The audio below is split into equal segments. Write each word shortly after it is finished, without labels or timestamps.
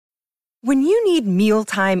When you need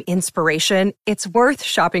mealtime inspiration, it's worth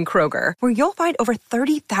shopping Kroger, where you'll find over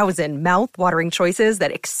 30,000 mouth-watering choices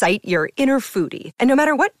that excite your inner foodie. And no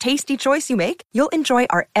matter what tasty choice you make, you'll enjoy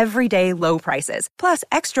our everyday low prices, plus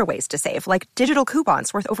extra ways to save, like digital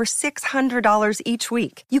coupons worth over $600 each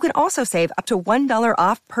week. You can also save up to $1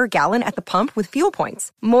 off per gallon at the pump with fuel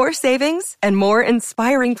points. More savings and more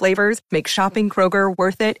inspiring flavors make shopping Kroger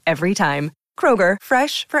worth it every time. Kroger,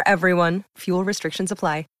 fresh for everyone. Fuel restrictions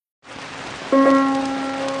apply.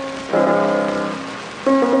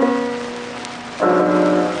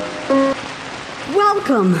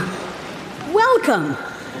 Welcome.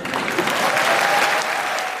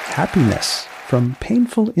 Happiness from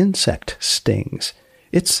painful insect stings.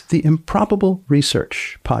 It's the Improbable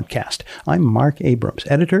Research Podcast. I'm Mark Abrams,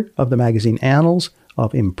 editor of the magazine Annals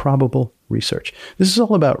of Improbable Research. This is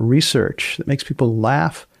all about research that makes people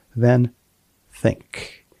laugh, then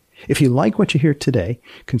think. If you like what you hear today,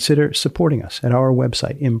 consider supporting us at our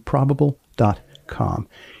website, improbable.com.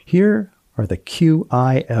 Here are the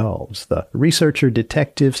QI elves, the researcher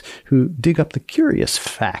detectives who dig up the curious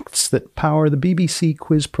facts that power the BBC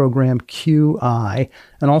quiz program QI,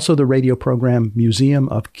 and also the radio program Museum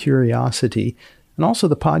of Curiosity, and also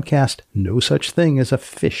the podcast No Such Thing as a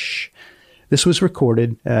Fish. This was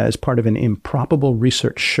recorded as part of an improbable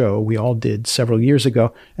research show we all did several years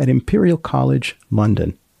ago at Imperial College,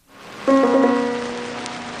 London.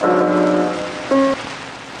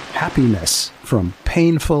 Happiness from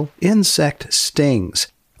painful insect stings.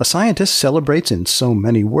 A scientist celebrates in so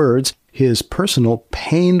many words his personal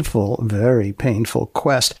painful, very painful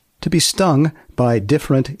quest to be stung by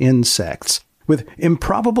different insects. With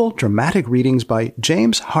improbable dramatic readings by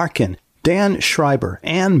James Harkin, Dan Schreiber,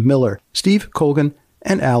 Ann Miller, Steve Colgan,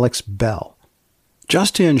 and Alex Bell.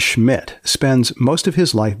 Justin Schmidt spends most of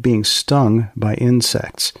his life being stung by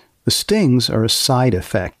insects. The stings are a side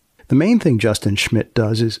effect. The main thing Justin Schmidt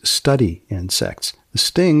does is study insects. The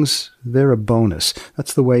stings, they're a bonus.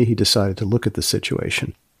 That's the way he decided to look at the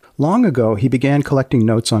situation. Long ago, he began collecting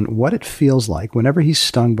notes on what it feels like whenever he's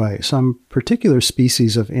stung by some particular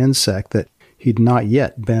species of insect that he'd not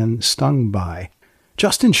yet been stung by.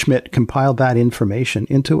 Justin Schmidt compiled that information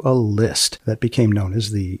into a list that became known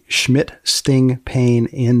as the Schmidt Sting Pain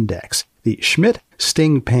Index. The Schmidt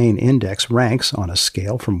Sting Pain Index ranks on a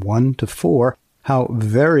scale from 1 to 4 how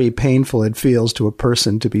very painful it feels to a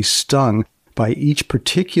person to be stung by each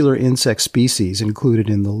particular insect species included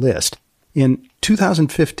in the list. In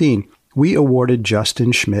 2015, we awarded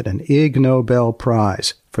Justin Schmidt an Ig Nobel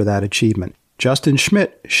Prize for that achievement. Justin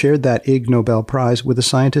Schmidt shared that Ig Nobel Prize with a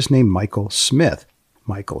scientist named Michael Smith.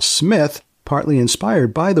 Michael Smith, partly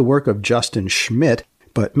inspired by the work of Justin Schmidt,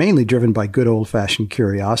 but mainly driven by good old-fashioned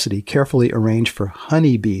curiosity, carefully arranged for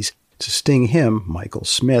honeybees to sting him, Michael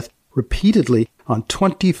Smith, repeatedly on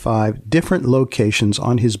 25 different locations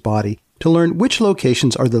on his body to learn which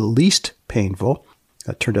locations are the least painful.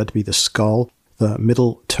 That turned out to be the skull, the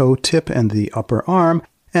middle toe tip, and the upper arm,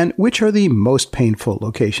 and which are the most painful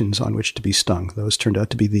locations on which to be stung. Those turned out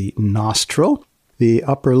to be the nostril, the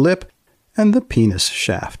upper lip, and the penis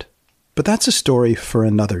shaft. But that's a story for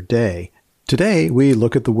another day. Today, we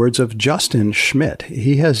look at the words of Justin Schmidt.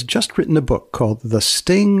 He has just written a book called The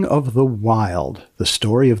Sting of the Wild, the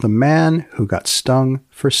story of the man who got stung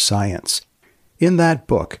for science. In that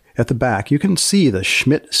book, at the back, you can see the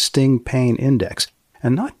Schmidt Sting Pain Index.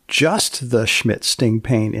 And not just the Schmidt Sting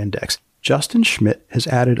Pain Index. Justin Schmidt has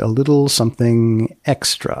added a little something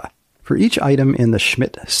extra. For each item in the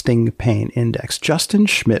Schmidt Sting Pain Index, Justin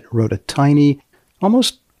Schmidt wrote a tiny,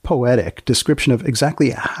 almost poetic description of exactly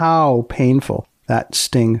how painful that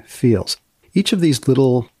sting feels. Each of these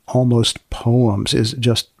little almost poems is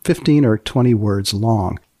just 15 or 20 words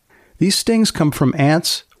long. These stings come from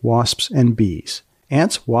ants, wasps, and bees.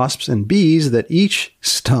 Ants, wasps, and bees that each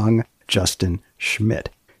stung Justin Schmidt.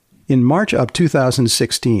 In March of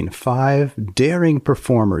 2016, 5 daring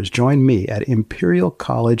performers joined me at Imperial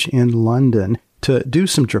College in London to do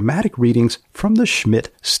some dramatic readings from the Schmidt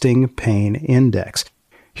Sting Pain Index.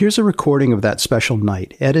 Here's a recording of that special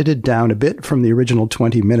night, edited down a bit from the original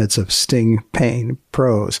 20 minutes of Sting Pain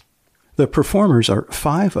prose. The performers are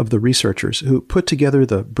 5 of the researchers who put together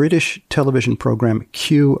the British television program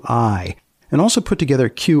QI, and also put together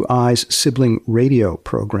QI's sibling radio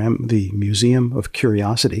program, the Museum of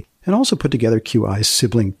Curiosity, and also put together QI's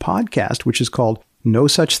sibling podcast, which is called No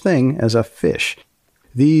Such Thing as a Fish.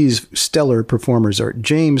 These stellar performers are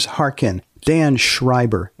James Harkin, Dan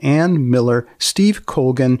Schreiber, Ann Miller, Steve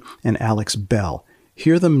Colgan, and Alex Bell.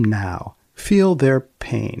 Hear them now. Feel their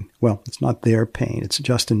pain. Well, it's not their pain. It's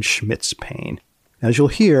Justin Schmidt's pain. As you'll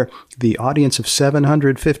hear, the audience of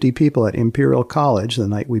 750 people at Imperial College the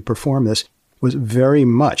night we performed this was very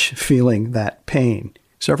much feeling that pain.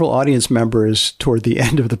 Several audience members toward the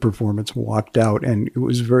end of the performance walked out, and it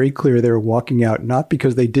was very clear they were walking out not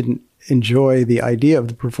because they didn't enjoy the idea of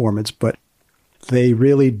the performance, but they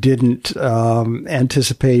really didn't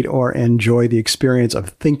anticipate or enjoy the experience of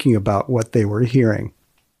thinking about what they were hearing.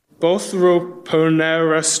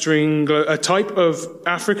 Bothroponera stringula, a type of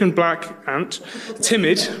African black ant,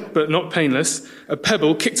 timid but not painless. A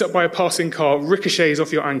pebble kicked up by a passing car ricochets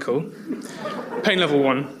off your ankle. Pain level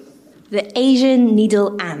 1. The Asian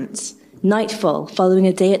needle ant. Nightfall, following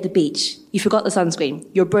a day at the beach. You forgot the sunscreen.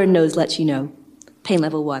 Your burn nose lets you know. Pain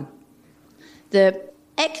level 1. The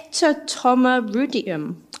Ectotoma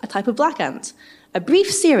rudium, a type of black ant. A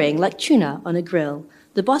brief searing like tuna on a grill.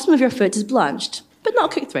 The bottom of your foot is blanched, but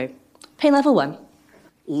not cooked through. Pain level 1.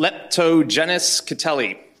 Leptogenous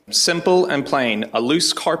catelli. Simple and plain. A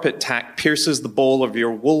loose carpet tack pierces the ball of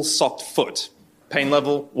your wool-socked foot. Pain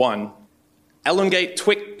level 1. Elongate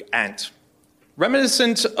twig ant.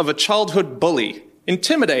 Reminiscent of a childhood bully.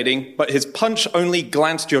 Intimidating, but his punch only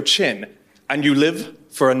glanced your chin, and you live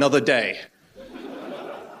for another day.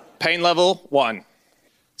 Pain level 1.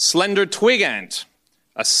 Slender twig ant.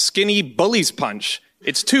 A skinny bully's punch.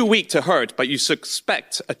 It's too weak to hurt, but you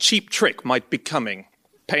suspect a cheap trick might be coming.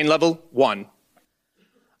 Pain level 1.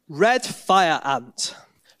 Red fire ant.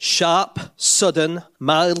 Sharp, sudden,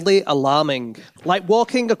 mildly alarming. Like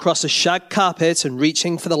walking across a shag carpet and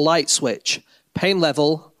reaching for the light switch. Pain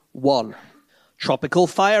level 1. Tropical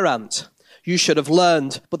fire ant. You should have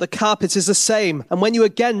learned, but the carpet is the same, and when you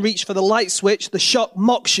again reach for the light switch, the shock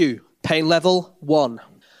mocks you. Pain level 1.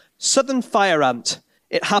 Southern fire ant.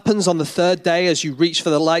 It happens on the third day as you reach for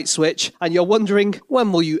the light switch, and you're wondering,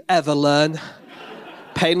 when will you ever learn?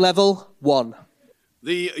 Pain level 1.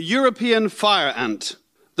 The European fire ant.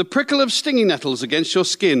 The prickle of stinging nettles against your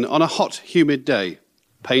skin on a hot, humid day.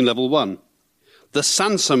 Pain level 1. The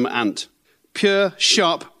Sansom ant. Pure,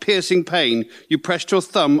 sharp, piercing pain. You pressed your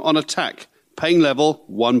thumb on a tack. Pain level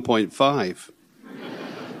 1.5.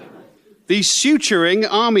 The suturing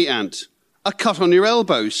army ant. A cut on your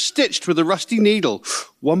elbow, stitched with a rusty needle.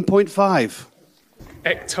 1.5.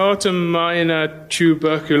 Ectatomina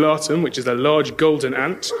tuberculatum, which is a large golden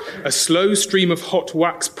ant. A slow stream of hot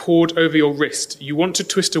wax poured over your wrist. You want to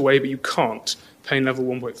twist away, but you can't. Pain level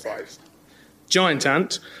 1.5. Giant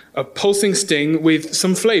ant, a pulsing sting with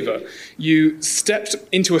some flavour. You stepped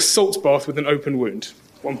into a salt bath with an open wound.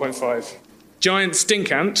 1.5. Giant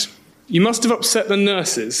stink ant. You must have upset the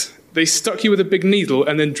nurses. They stuck you with a big needle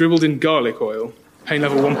and then dribbled in garlic oil. Pain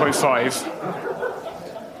level 1.5.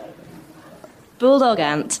 Bulldog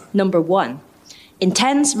ant, number 1.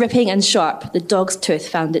 Intense, ripping and sharp, the dog's tooth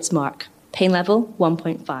found its mark. Pain level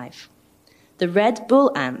 1.5. The red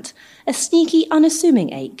bull ant, a sneaky,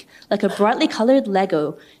 unassuming ache, like a brightly coloured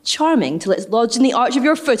Lego, charming till it's lodged in the arch of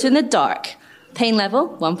your foot in the dark. Pain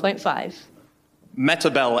level 1.5.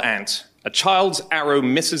 Metabel ant. A child's arrow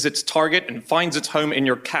misses its target and finds its home in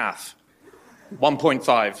your calf.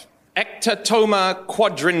 1.5. Ectatoma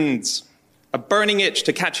quadrans. A burning itch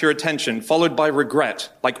to catch your attention, followed by regret,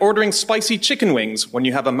 like ordering spicy chicken wings when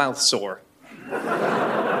you have a mouth sore.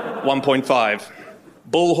 1.5.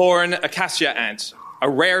 Bullhorn acacia ant. A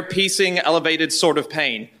rare piecing, elevated sort of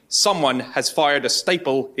pain. Someone has fired a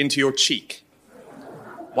staple into your cheek.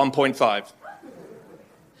 1.5.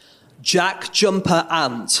 Jack jumper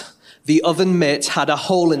ant. The oven mitt had a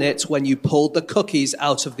hole in it when you pulled the cookies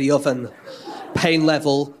out of the oven. Pain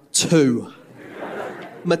level 2.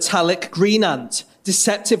 Metallic green ant.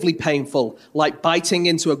 Deceptively painful, like biting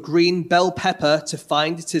into a green bell pepper to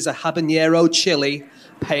find it is a habanero chili.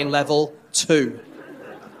 Pain level 2.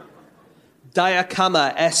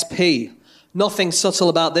 Diacama SP. Nothing subtle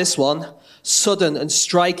about this one. Sudden and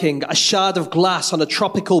striking, a shard of glass on a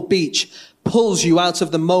tropical beach pulls you out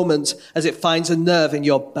of the moment as it finds a nerve in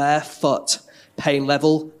your bare foot. Pain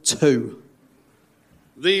level 2.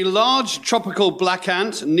 The large tropical black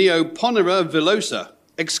ant, Neoponera villosa.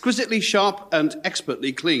 Exquisitely sharp and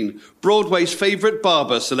expertly clean. Broadway's favourite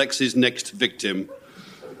barber selects his next victim.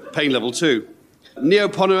 Pain level 2.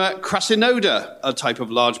 Neoponera crassinoda, a type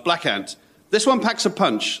of large black ant. This one packs a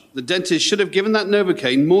punch. The dentist should have given that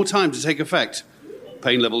Novocaine more time to take effect.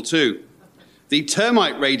 Pain level 2. The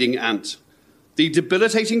termite raiding ant. The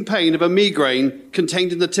debilitating pain of a migraine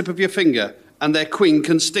contained in the tip of your finger, and their queen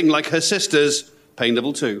can sting like her sisters. Pain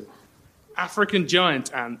level 2. African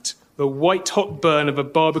giant ant. The white-hot burn of a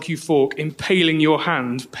barbecue fork impaling your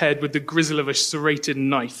hand, paired with the grizzle of a serrated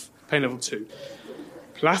knife. Pain level 2.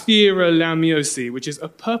 Plathiera lamiosi, which is a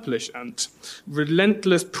purplish ant,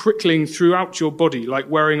 relentless prickling throughout your body like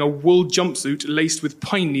wearing a wool jumpsuit laced with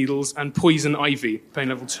pine needles and poison ivy, pain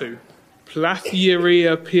level 2.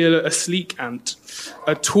 Plathieria pila, a sleek ant,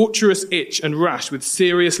 a torturous itch and rash with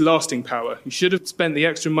serious lasting power. You should have spent the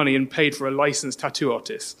extra money and paid for a licensed tattoo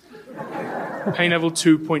artist. Pain level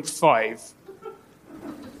 2.5.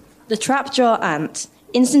 The trapjaw ant.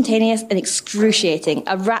 Instantaneous and excruciating.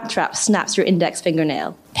 A rat trap snaps your index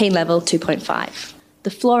fingernail. Pain level 2.5. The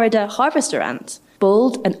Florida harvester ant.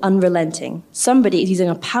 Bold and unrelenting. Somebody is using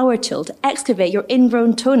a power tool to excavate your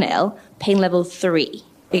ingrown toenail. Pain level 3.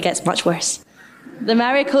 It gets much worse. The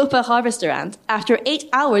Maricopa harvester ant. After 8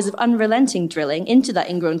 hours of unrelenting drilling into that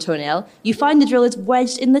ingrown toenail, you find the drill is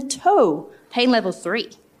wedged in the toe. Pain level 3.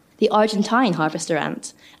 The Argentine harvester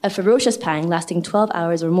ant. A ferocious pang lasting 12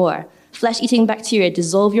 hours or more. Flesh-eating bacteria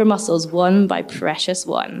dissolve your muscles one by precious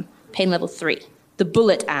one. Pain level 3. The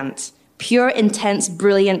bullet ant. Pure, intense,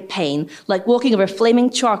 brilliant pain, like walking over flaming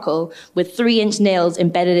charcoal with 3-inch nails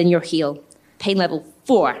embedded in your heel. Pain level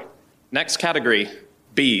 4. Next category,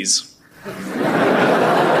 bees.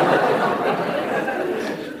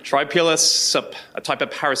 Tripulus sup, a type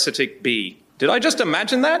of parasitic bee. Did I just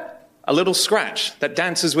imagine that? A little scratch that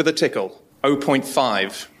dances with a tickle.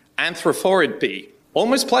 0.5. Anthrophorid bee.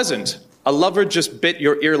 Almost pleasant. A lover just bit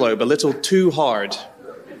your earlobe a little too hard.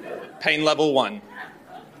 Pain level 1.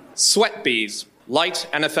 Sweat bees. Light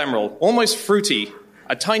and ephemeral. Almost fruity.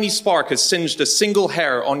 A tiny spark has singed a single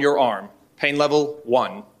hair on your arm. Pain level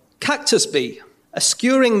 1. Cactus bee. A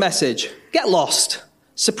skewering message. Get lost.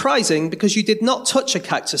 Surprising because you did not touch a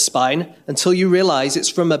cactus spine until you realize it's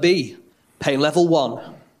from a bee. Pain level 1.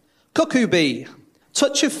 Cuckoo bee.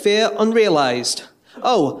 Touch of fear unrealized.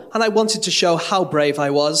 Oh, and I wanted to show how brave I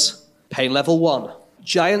was. Pain level 1.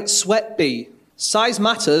 Giant sweat bee. Size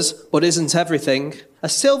matters, but isn't everything. A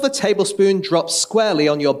silver tablespoon drops squarely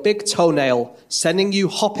on your big toenail, sending you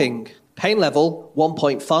hopping. Pain level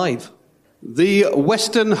 1.5. The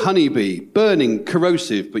Western honeybee, burning,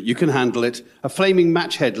 corrosive, but you can handle it. A flaming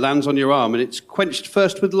match head lands on your arm and it's quenched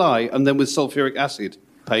first with lye and then with sulfuric acid.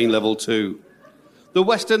 Pain level 2. The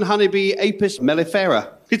Western honeybee, Apis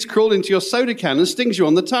mellifera. It's crawled into your soda can and stings you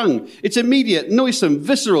on the tongue. It's immediate, noisome,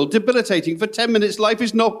 visceral, debilitating. For 10 minutes, life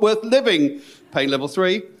is not worth living. Pain level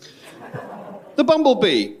 3. The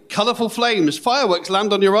bumblebee, colourful flames, fireworks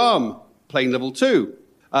land on your arm. Pain level 2.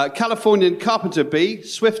 Californian carpenter bee,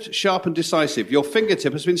 swift, sharp and decisive. Your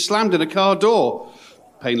fingertip has been slammed in a car door.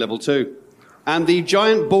 Pain level 2. And the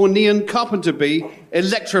giant Bornean carpenter bee,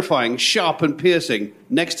 electrifying, sharp and piercing.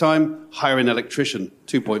 Next time, hire an electrician.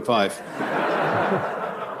 2.5.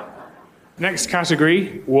 Next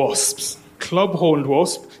category, wasps. Club-horned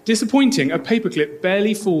wasp. Disappointing, a paperclip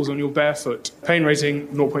barely falls on your bare foot. Pain rating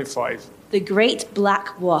 0.5. The great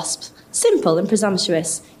black wasp. Simple and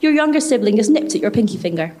presumptuous. Your younger sibling just nipped at your pinky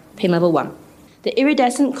finger. Pain level 1. The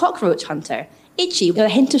iridescent cockroach hunter. Itchy with a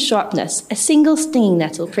hint of sharpness. A single stinging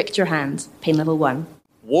nettle pricked your hand. Pain level 1.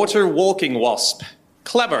 Water walking wasp.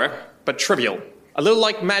 Clever, but trivial. A little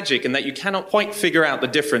like magic in that you cannot quite figure out the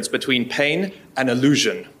difference between pain and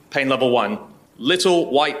illusion. Pain level 1. Little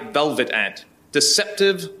white velvet ant.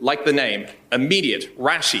 Deceptive like the name. Immediate,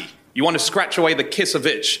 rashy. You want to scratch away the kiss of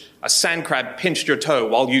itch. A sand crab pinched your toe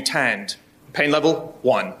while you tanned. Pain level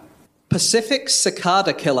 1. Pacific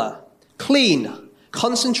cicada killer. Clean.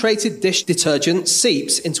 Concentrated dish detergent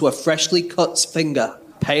seeps into a freshly cut finger.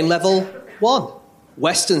 Pain level 1.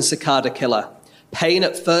 Western cicada killer. Pain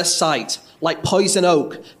at first sight. Like poison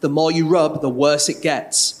oak, the more you rub, the worse it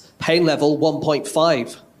gets. Pain level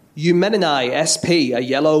 1.5. Eumeninae sp, a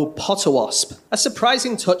yellow potter wasp. A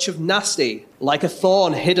surprising touch of nasty, like a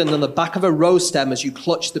thorn hidden on the back of a rose stem as you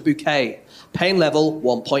clutch the bouquet. Pain level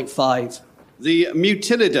 1.5. The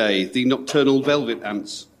Mutilidae, the nocturnal velvet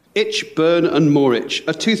ants. Itch, burn and more itch.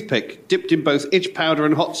 A toothpick dipped in both itch powder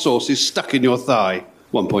and hot sauce is stuck in your thigh.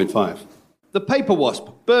 1.5. The paper wasp,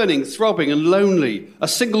 burning, throbbing and lonely. A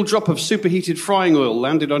single drop of superheated frying oil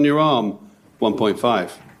landed on your arm.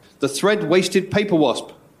 1.5. The thread-waisted paper wasp.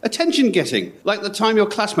 Attention-getting, like the time your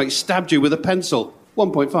classmate stabbed you with a pencil.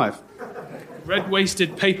 1.5.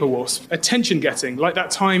 Red-waisted paper wasp. Attention-getting, like that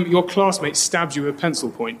time your classmate stabbed you with a pencil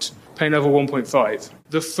point. Pain level 1.5.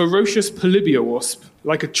 The ferocious polybia wasp.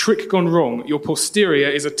 Like a trick gone wrong, your posterior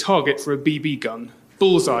is a target for a BB gun.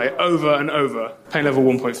 Bullseye, over and over. Pain level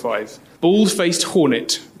 1.5. Bald-faced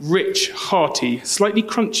hornet. Rich, hearty, slightly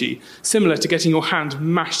crunchy, similar to getting your hand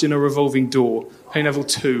mashed in a revolving door. Pain level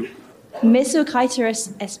 2.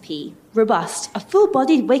 Mesocyterus sp. Robust, a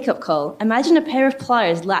full-bodied wake-up call. Imagine a pair of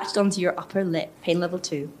pliers latched onto your upper lip. Pain level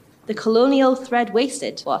 2. The colonial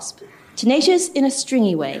thread-waisted wasp. Tenacious in a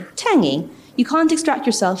stringy way. Tangy. You can't extract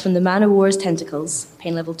yourself from the man-o'-war's tentacles.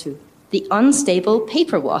 Pain level 2. The unstable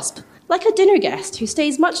paper wasp. Like a dinner guest who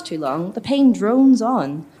stays much too long, the pain drones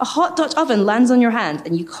on. A hot Dutch oven lands on your hand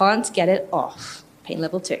and you can't get it off. Pain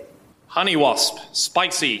level 2. Honey wasp,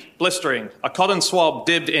 spicy, blistering. A cotton swab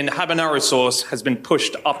dipped in habanero sauce has been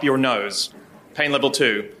pushed up your nose. Pain level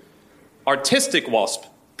 2. Artistic wasp,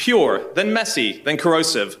 pure, then messy, then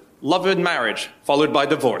corrosive. Love and marriage, followed by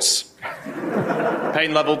divorce.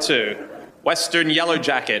 Pain level 2. Western yellow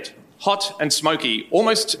jacket, hot and smoky,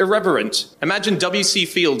 almost irreverent. Imagine W.C.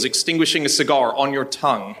 Fields extinguishing a cigar on your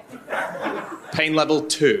tongue. Pain level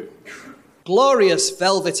 2. Glorious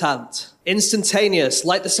velvet ant. Instantaneous,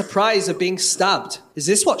 like the surprise of being stabbed. Is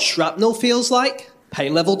this what shrapnel feels like?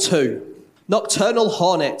 Pain level 2. Nocturnal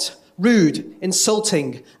hornet. Rude,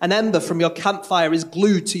 insulting. An ember from your campfire is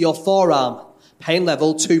glued to your forearm. Pain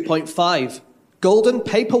level 2.5. Golden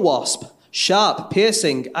paper wasp. Sharp,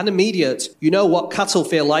 piercing, and immediate. You know what cattle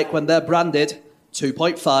feel like when they're branded.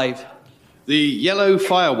 2.5. The yellow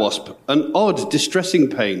fire wasp. An odd, distressing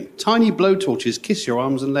pain. Tiny blowtorches kiss your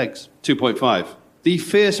arms and legs. 2.5. The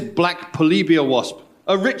fierce black polybia wasp.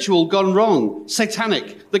 A ritual gone wrong.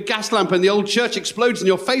 Satanic. The gas lamp in the old church explodes in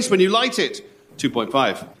your face when you light it.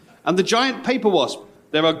 2.5. And the giant paper wasp.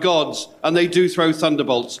 There are gods, and they do throw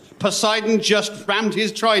thunderbolts. Poseidon just rammed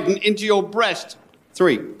his trident into your breast.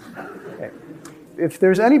 3. If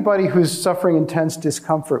there's anybody who's suffering intense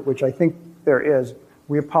discomfort, which I think there is,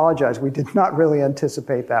 we apologize. We did not really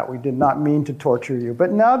anticipate that. We did not mean to torture you.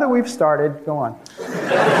 But now that we've started, go on.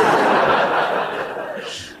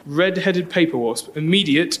 Red-headed paper wasp.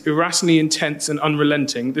 Immediate, irrationally intense and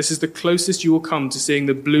unrelenting. This is the closest you will come to seeing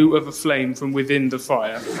the blue of a flame from within the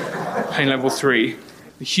fire. Pain level 3.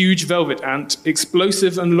 The huge velvet ant.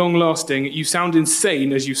 Explosive and long-lasting. You sound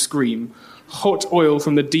insane as you scream. Hot oil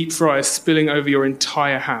from the deep fryer spilling over your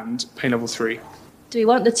entire hand. Pain level 3. Do we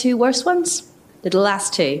want the 2 worst ones? The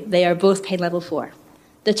last 2. They are both pain level 4.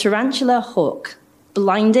 The tarantula hawk.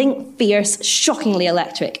 Blinding, fierce, shockingly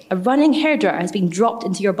electric. A running hairdryer has been dropped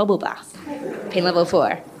into your bubble bath. Pain level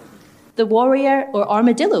 4. The warrior or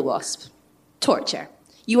armadillo wasp. Torture.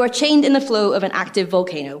 You are chained in the flow of an active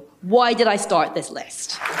volcano. Why did I start this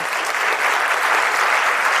list?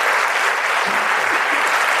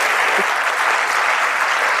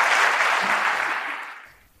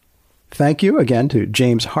 Thank you again to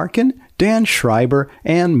James Harkin, Dan Schreiber,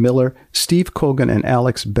 Ann Miller, Steve Colgan, and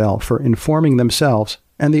Alex Bell for informing themselves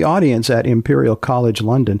and the audience at Imperial College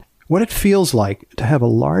London what it feels like to have a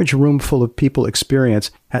large room full of people experience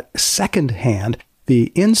at second hand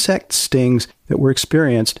the insect stings that were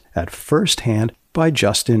experienced at first hand by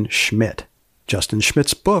Justin Schmidt. Justin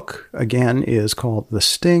Schmidt's book, again, is called The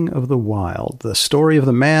Sting of the Wild, the story of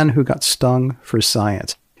the man who got stung for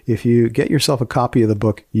science. If you get yourself a copy of the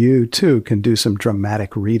book, you too can do some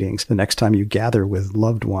dramatic readings the next time you gather with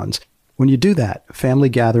loved ones. When you do that, family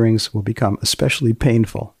gatherings will become especially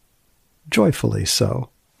painful. Joyfully so.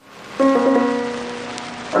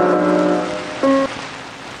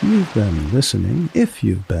 You've been listening, if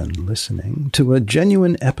you've been listening, to a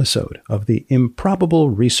genuine episode of the Improbable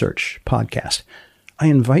Research Podcast. I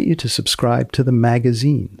invite you to subscribe to the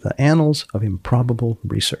magazine, The Annals of Improbable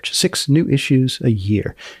Research. 6 new issues a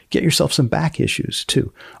year. Get yourself some back issues,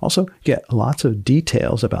 too. Also, get lots of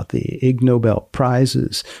details about the Ig Nobel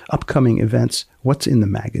Prizes, upcoming events, what's in the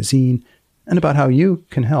magazine, and about how you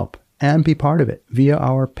can help and be part of it via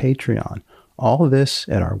our Patreon. All of this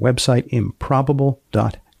at our website,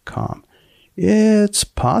 improbable.com. It's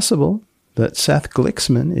possible that Seth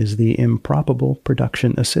Glixman is the Improbable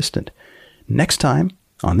production assistant. Next time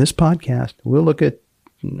on this podcast, we'll look at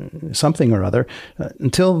something or other.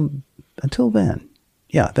 Until then.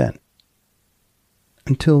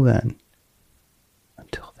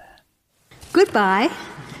 Goodbye.